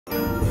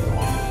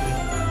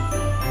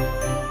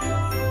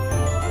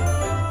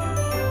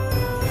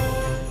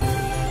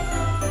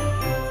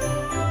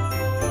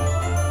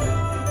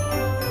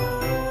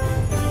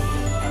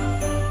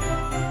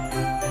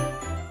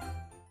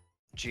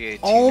G18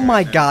 Oh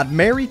my right god,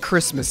 Merry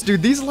Christmas.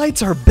 Dude, these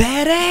lights are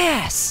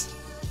badass.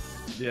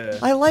 Yeah.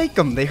 I like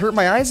them. They hurt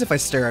my eyes if I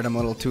stare at them a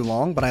little too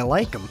long, but I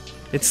like them.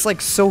 It's like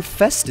so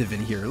festive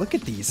in here. Look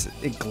at these.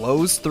 It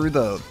glows through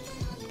the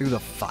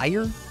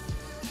fire.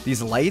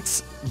 These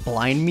lights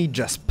blind me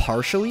just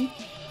partially.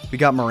 We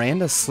got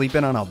Miranda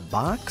sleeping on a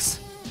box.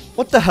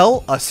 What the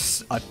hell? A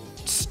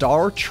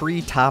star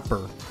tree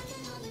topper.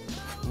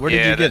 Where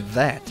did you get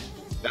that?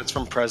 That's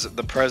from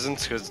the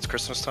presents because it's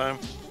Christmas time.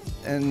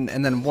 And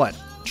then what?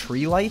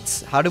 Tree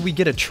lights? How did we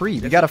get a tree?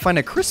 We gotta find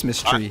a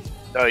Christmas tree.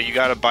 No, you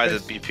gotta buy the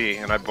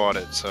BP, and I bought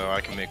it, so I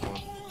can make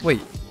one.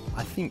 Wait,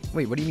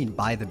 wait, what do you mean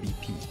buy the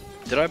BP?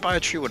 Did I buy a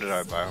tree? What did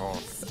I buy? Hold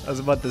on. I was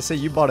about to say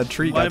you bought a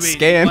tree, got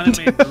scammed.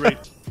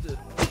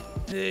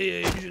 Hey,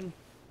 Asian.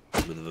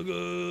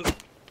 Motherfucker.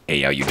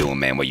 Hey, how you doing,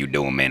 man? What you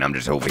doing, man? I'm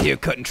just over here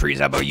cutting trees.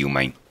 How about you,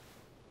 man?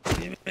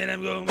 Man,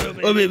 I'm going.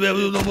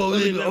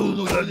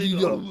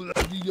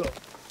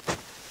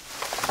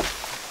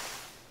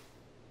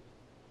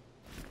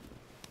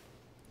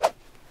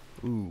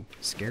 Ooh,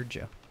 scared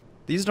you.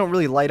 These don't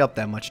really light up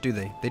that much, do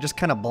they? They just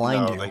kind of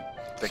blind you. No,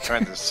 they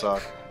kind of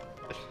suck.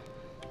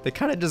 They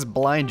kind of just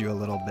blind you a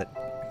little bit.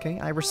 Okay,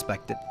 I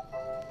respect it.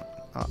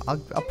 I'll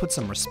put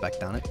some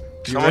respect on it.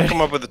 Someone come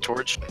up with a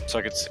torch so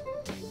I could see.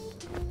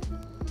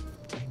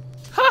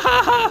 Ha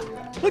ha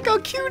ha! Look how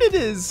cute it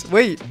is!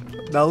 Wait,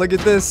 now look at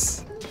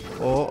this.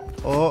 Oh.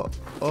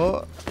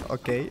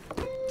 Okay.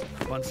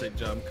 One sec,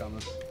 Joe, I'm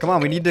coming. Come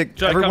on, we need to.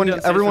 Joe,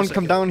 everyone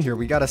come down here.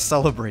 We gotta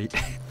celebrate.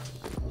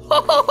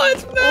 Oh,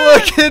 it's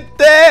Look at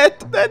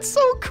that! That's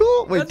so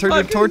cool! Wait, turn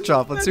your torch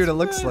off. Let's see what it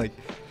looks mad. like.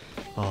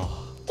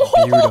 Oh,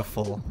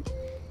 beautiful.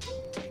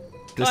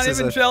 Can't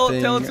even tell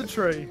it's a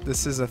tree.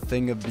 This is a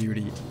thing of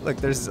beauty. Look,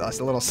 there's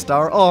a little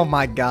star. Oh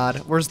my god,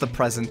 where's the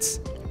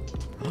presents?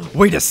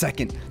 Wait a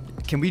second.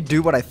 Can we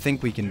do what I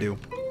think we can do?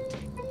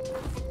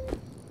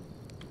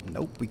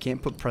 Nope, we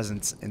can't put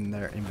presents in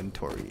their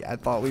inventory. I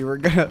thought we were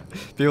gonna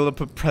be able to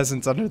put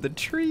presents under the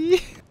tree.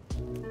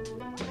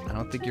 I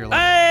don't think you're like.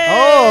 Hey!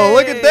 Oh,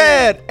 look at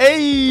that!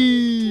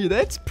 Hey,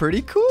 that's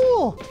pretty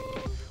cool.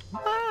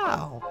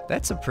 Wow,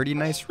 that's a pretty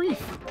nice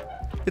wreath.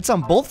 It's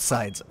on both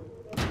sides.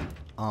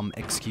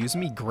 Excuse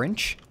me,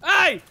 Grinch?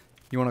 Hey!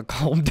 You wanna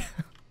calm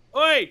down?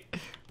 Oi!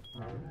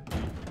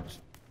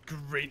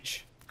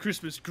 Grinch.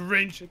 Christmas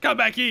Grinch. Come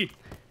back here.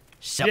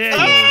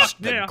 Suppose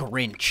the yeah.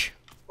 Grinch.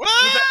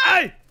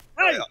 Hey!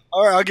 Hey!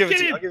 Alright, I'll give it Get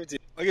to you. him. I'll give it to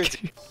you. I'll give it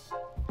to you.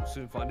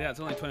 Soon find out. It's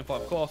only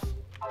 25 cloth.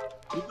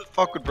 Who the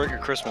fuck would break a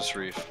Christmas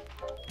wreath?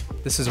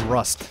 This is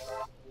rust.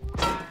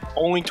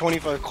 Only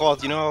 25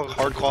 cloth. You know how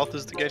hard cloth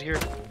is to get here?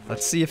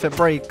 Let's see if it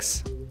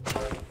breaks.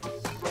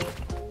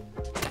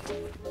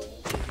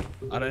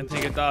 I don't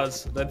think it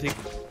does. I don't think.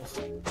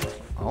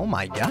 Oh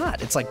my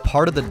god, it's like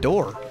part of the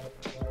door.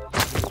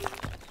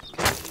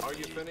 Are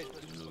you finished?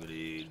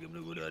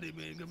 Look what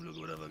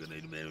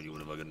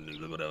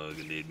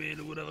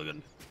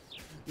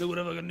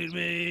I fucking need,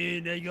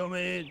 man. There you go,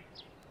 man.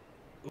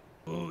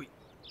 Oh,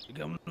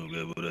 come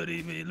look what I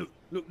need, man.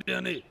 Look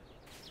down there.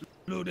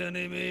 Look down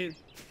there, man.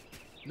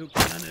 Look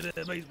down at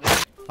that base, man.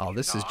 Oh,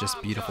 this is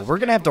just beautiful. We're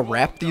gonna have to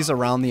wrap these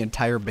around the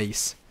entire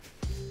base.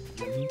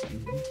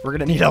 We're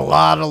gonna need a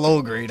lot of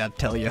low grade, I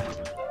tell you.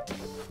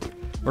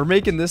 We're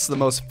making this the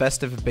most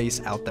festive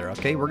base out there,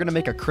 okay? We're gonna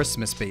make a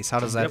Christmas base. How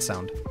does that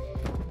sound?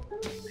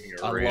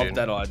 I love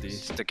that idea.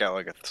 Stick out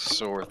like a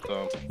sore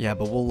thumb. Yeah,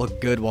 but we'll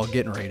look good while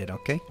getting rated,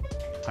 okay?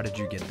 How did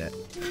you get that?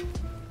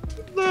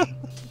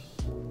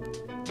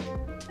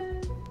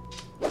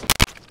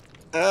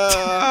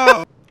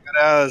 Oh, got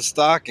out of the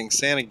stocking.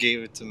 Santa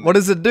gave it to me. What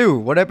does it do?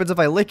 What happens if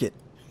I lick it?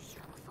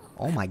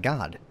 Oh my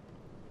god.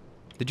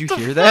 Did you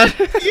hear that?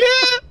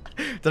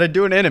 Yeah! Did I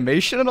do an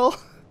animation at all?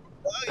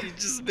 Oh, you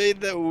just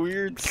made that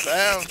weird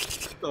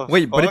sound.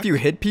 Wait, but if you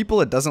hit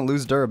people, it doesn't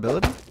lose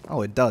durability?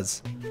 Oh, it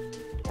does.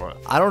 What?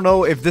 I don't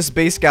know if this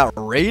base got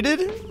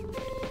raided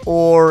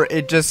or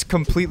it just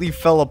completely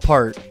fell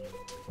apart.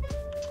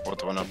 What,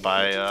 the one up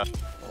by,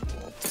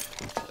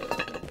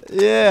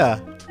 Yeah.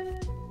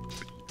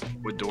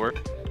 with door?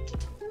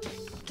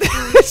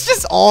 It's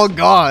just all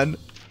gone.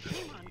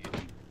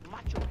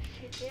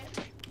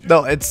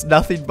 No, it's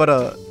nothing but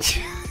a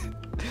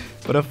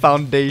but a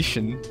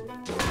foundation.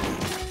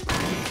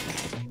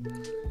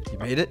 You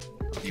made it?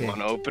 Okay. You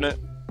wanna open it?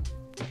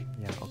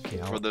 Yeah, okay.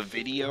 For the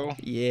video?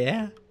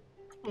 Yeah.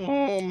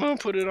 Oh, I'm gonna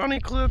put it on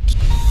Eclipse.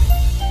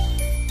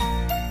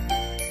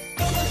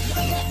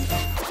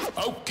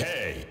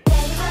 Okay.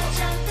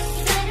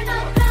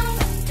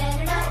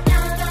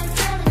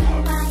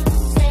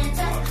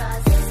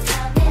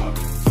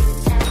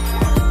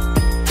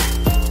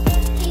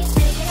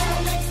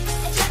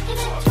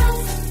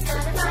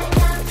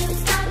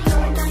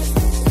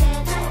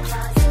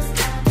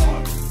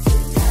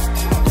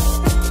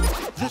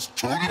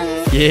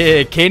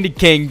 Yeah, candy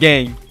cane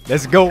gang.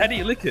 Let's go. How do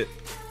you lick it?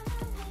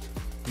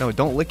 No,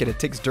 don't lick it. It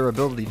takes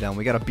durability down.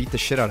 We gotta beat the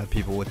shit out of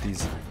people with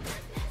these.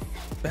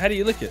 But how do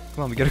you lick it?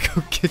 Come on, we gotta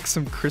go kick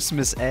some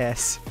Christmas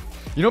ass.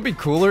 You know what'd be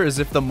cooler is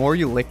if the more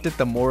you licked it,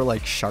 the more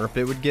like sharp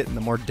it would get and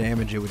the more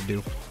damage it would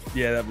do.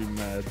 Yeah, that'd be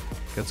mad.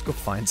 Let's go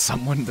find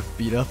someone to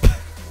beat up.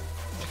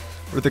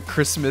 We're the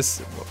Christmas...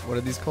 What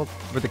are these called?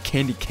 We're the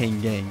Candy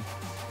Cane Gang.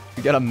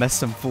 We gotta mess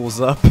some fools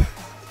up.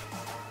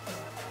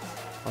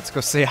 Let's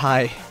go say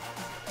hi.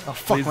 Oh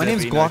fuck, Please my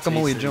name's let me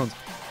Guacamole notice. Jones.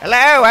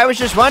 Hello, I was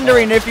just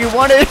wondering if you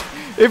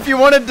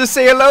wanted to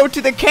say hello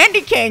to the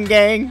Candy Cane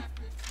Gang.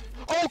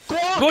 Oh,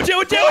 Guac! Watch out,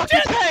 watch out, watch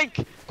out! Tank!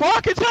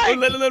 Guac a Oh, tank!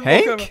 let him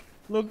Hank? walk over.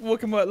 Look,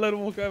 walk him, let him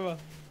walk over.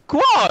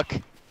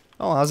 Guac!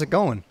 Oh, how's it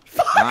going?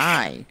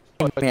 Hi.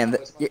 Man,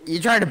 you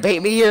trying to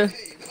bait me here?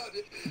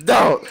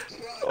 No.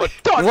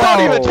 Don't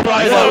Whoa. even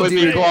try Whoa, that with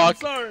me, dude. Guac.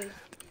 Sorry.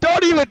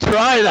 Don't even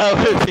try that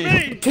with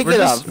me. Pick We're it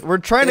just up. we're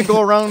trying to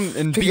go around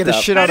and Pick beat it the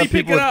up. shit out of Daddy,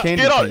 pick people it with up.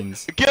 candy Get on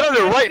canes. it. Get on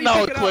it right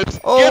now, pick it up. Eclipse.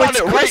 Oh, Get on it's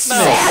it right Christmas.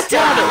 now.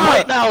 Get on it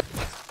right now.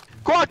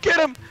 Guac, get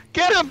him.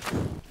 Get him.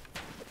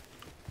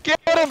 Get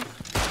him.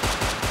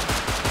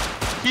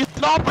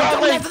 He's not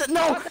friendly.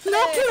 No,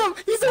 get him!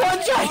 He's a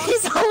one shot!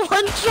 He's a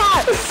one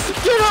shot!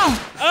 Get him!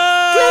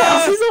 Get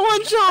him! He's a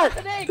one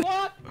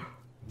shot!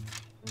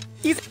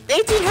 He's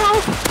 18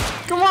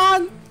 health! Come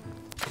on!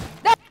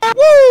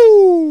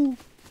 Woo!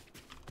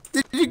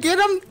 Did you get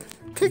him?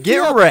 Pick me Get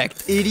up.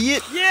 wrecked,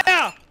 idiot!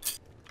 Yeah!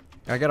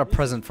 I got a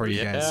present for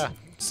you Yeah. guys.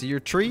 See your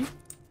tree?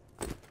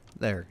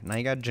 There. Now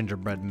you got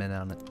gingerbread men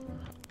on it.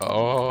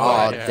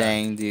 Oh, yeah.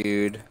 dang,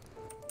 dude.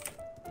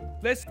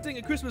 Let's sing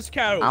a Christmas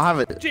carol. I don't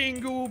have it.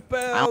 Jingle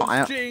bells, I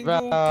don't-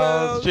 jingle Bells,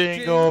 bells,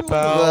 jingle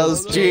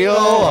bells,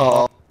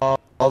 jingle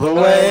all the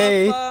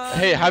way.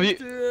 Hey, have you-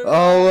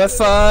 Oh, what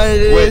fun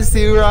it is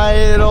to ride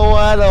in a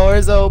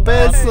one-horse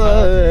open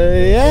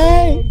sleigh.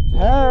 Hey!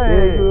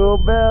 Jingle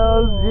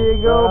bells,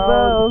 jingle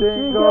bells,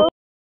 jingle.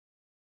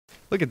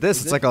 Look at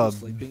this. It's like a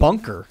Sleeping.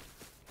 bunker.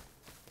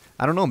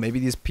 I don't know. Maybe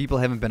these people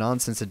haven't been on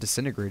since it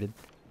disintegrated.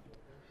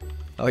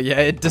 Oh yeah,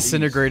 it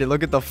disintegrated.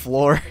 Look at the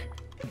floor.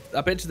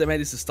 I bet you they made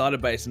this a starter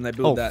base and they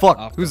built Oh that fuck!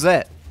 after. Who's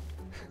that?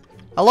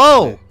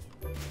 Hello.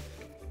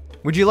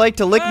 Would you like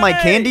to lick my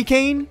Hey! candy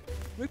cane?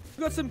 We've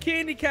got some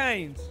candy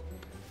canes.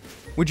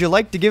 Would you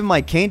like to give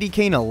my candy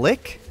cane a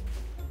lick?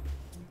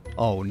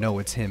 Oh no,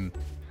 it's him.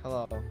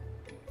 Hello.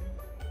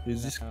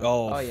 Who's this?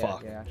 Oh, yeah,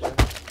 fuck. yeah, actually.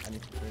 I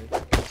need some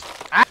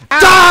food.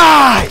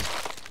 Die!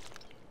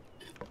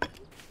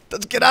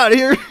 Let's get out of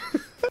here.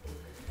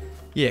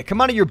 Yeah, come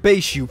out of your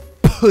base, you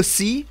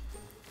pussy.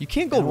 You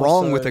can't go And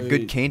wrong with a also-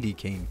 good candy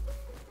cane.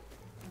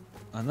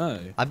 I know.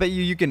 I bet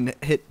you can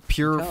hit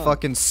pure Can't.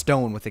 fucking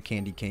stone with a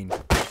candy cane.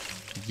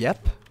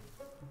 Yep.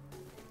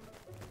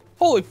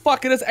 Holy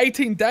fuck, it does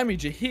 18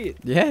 damage a hit.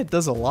 Yeah, it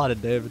does a lot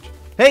of damage.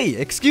 Hey,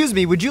 excuse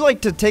me, would you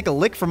like to take a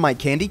lick from my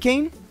candy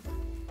cane?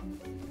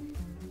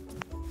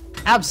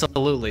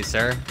 Absolutely,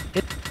 sir.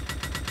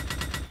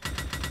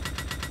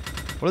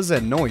 What is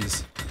that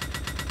noise?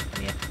 Let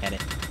me get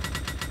it.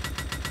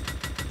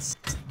 It's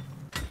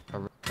a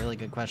really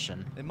good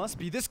question. It must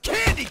be this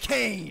candy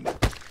cane!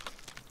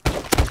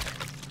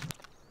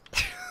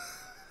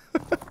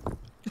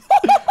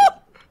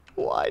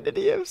 Why did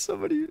he have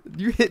somebody?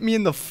 You hit me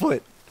in the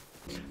foot.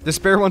 This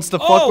bear wants to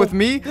fuck Oh, with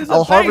me. there's a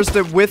I'll bait. harvest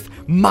it with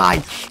my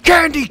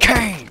candy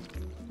cane!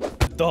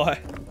 Die.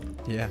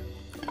 Yeah.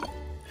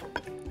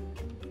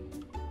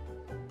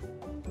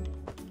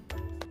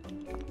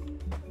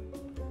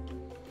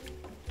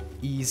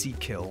 Easy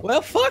kill.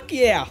 Well, fuck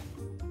yeah.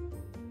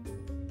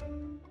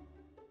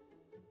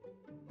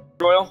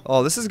 Royal.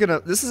 Oh, this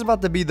is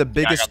about to be the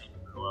biggest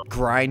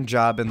grind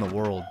job in the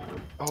world.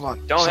 Hold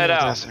on. Don't head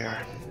out.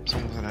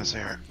 Someone with an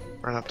SAR.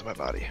 Run up to my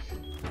body.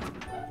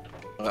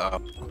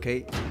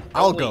 Okay,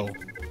 I'll go. leave.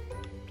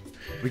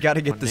 We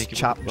gotta get One this naked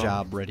chop with a bow.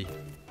 job ready.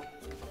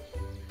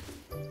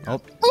 Oh,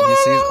 you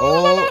see?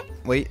 Oh,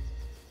 wait.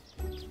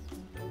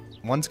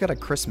 One's got a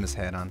Christmas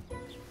hat on.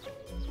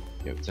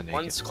 Yep, it's a naked.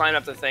 One's climbing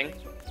up the thing.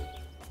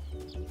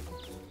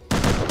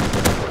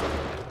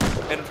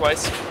 Hit him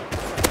twice.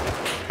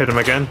 Hit him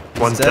again.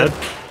 He's One's dead.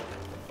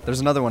 There's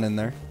another one in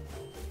there.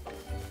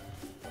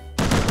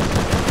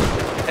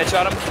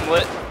 Headshot him. I'm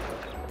lit.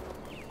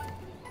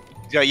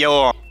 He's got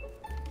yellow on.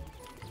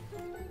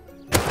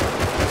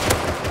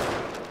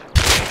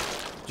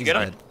 He's get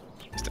him?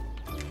 dead.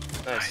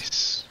 Nice.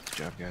 Nice. Good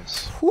job,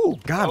 guys. Whew,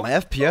 God, my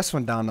FPS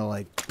went down to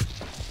like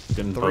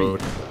Getting 3.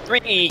 bowed.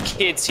 3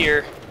 kids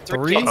here. 3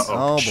 3? kids.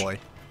 Oh boy.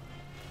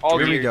 All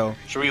Here we geared. go.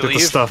 Should we Get the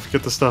leave? stuff.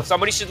 Get the stuff.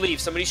 Somebody should leave.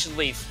 Somebody should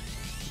leave.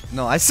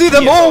 No, I see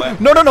them. Yeah, Oh, go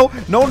ahead. no, no, no,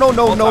 no, no,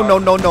 no, Full no, no, tower.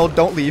 no, no,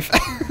 don't leave.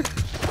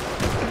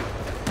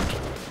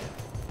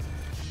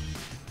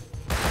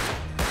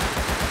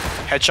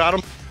 Headshot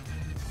him.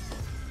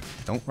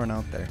 Don't run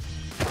out there.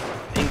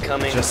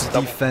 Incoming. Just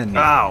double. defend.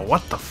 Ow,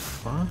 what the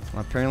fuck?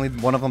 Apparently,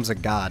 one of them's a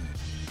god.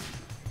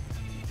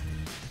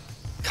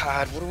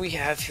 God, what do we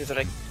have here that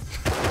I...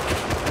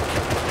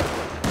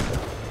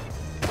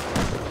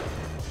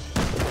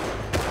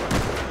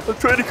 I'm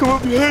trying to come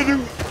up behind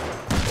him.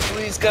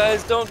 Please,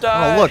 guys, don't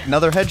die. Oh, look,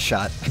 another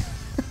headshot.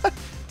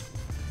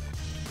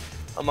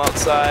 I'm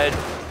outside.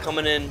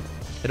 Coming in.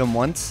 Hit him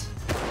once.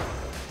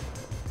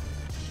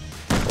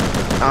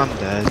 I'm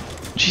dead.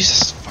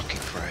 Jesus fucking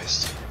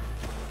Christ.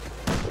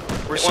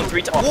 We're 1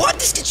 3 times. What?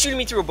 This kid's shooting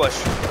me through a bush.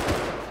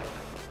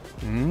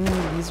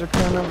 These are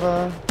kind of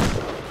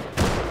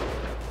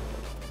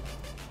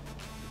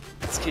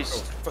This kid's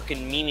just fucking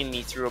memeing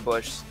me through a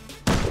bush.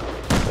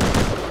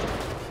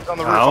 On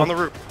the roof, on the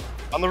roof,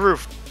 on the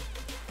roof.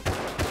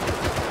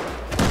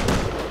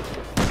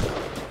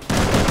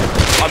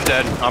 I'm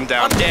dead. I'm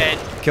down. I'm dead.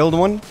 Killed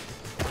one.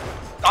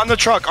 On the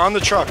truck, on the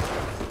truck.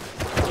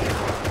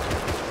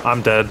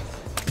 I'm dead.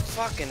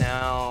 Fucking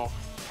hell.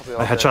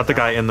 I headshot the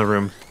guy in the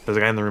room. There's a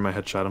guy in the room, I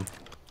headshot him.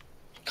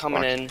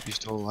 Coming in. You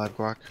still alive,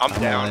 Guac? I'm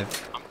down.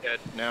 alive. I'm dead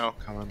now.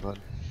 Come on, bud.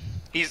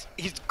 He's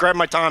grabbed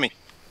my Tommy.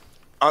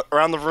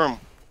 Around the room.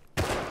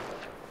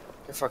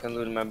 They're fucking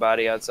looting my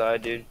body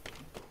outside, dude.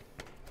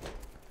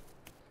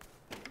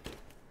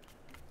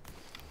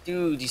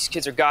 Dude, these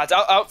kids are gods.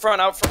 Out front,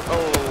 out front.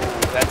 Oh,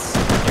 that's...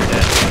 You're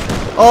dead.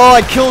 Oh,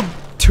 I killed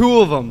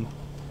 2 of them.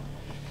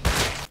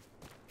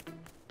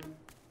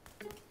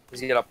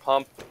 He's got a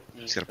pump.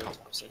 He's got a pump.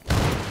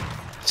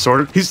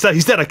 Sword? He's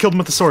dead. I killed him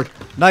with the sword.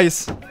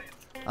 Nice.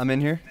 I'm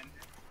in here.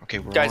 Okay,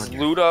 we're Guys, on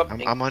here. loot up.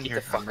 I'm on get here.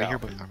 the fuck I'm right here,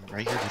 out. but I'm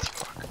right here with you,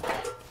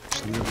 Guac.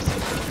 Just loot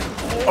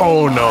everything.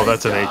 Oh no,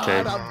 that's an AK.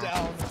 I'm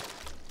down.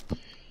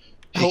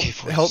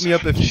 Help me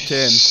up if you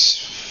can.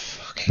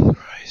 Fucking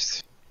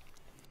Christ.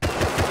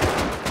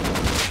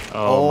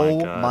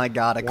 Oh my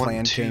god, a 1,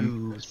 clan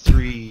came. 2,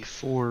 3,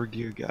 4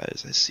 gear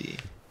guys. I see.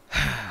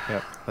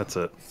 Yep, that's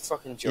it.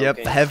 Fucking joking. Yep,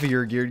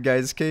 heavier geared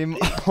guys came.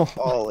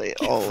 Ollie.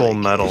 Full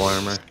metal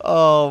armor.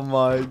 Oh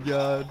my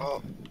god.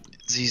 Oh,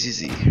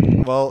 ZZZ.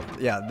 Well,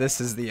 yeah,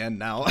 this is the end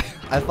now.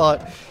 I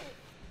thought...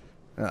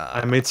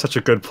 I made such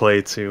a good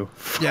play too.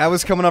 yeah, I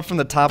was coming up from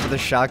the top of the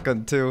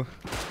shotgun too.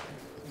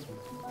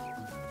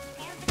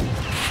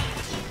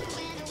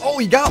 Oh,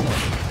 he got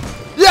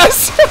one!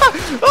 Yes!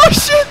 Oh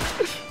shit!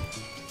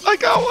 I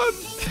got one!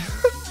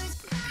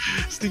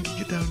 Stinky,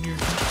 get down here.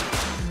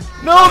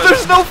 No,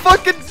 there's no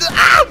fucking...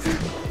 Ah!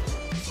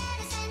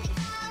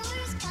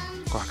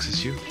 Guax,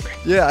 is you? Okay.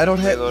 Yeah, I don't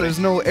have... Reloading. There's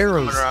no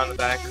arrows. Coming around the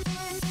back.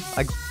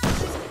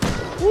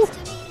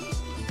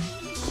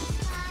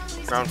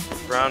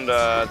 Round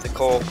the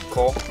Cole.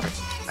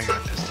 I got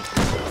a pistol.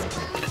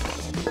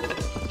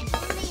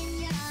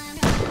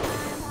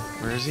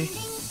 Where is he?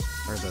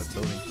 Where's that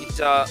building? He's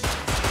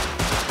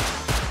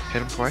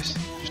Hit him twice?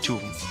 There's 2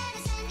 of them.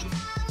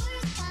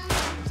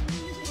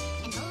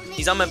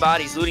 he's on my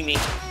body. He's looting me.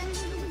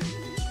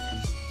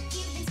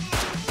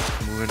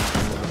 Moving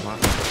up.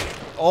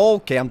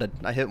 Okay, I'm dead.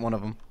 I hit one of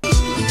them.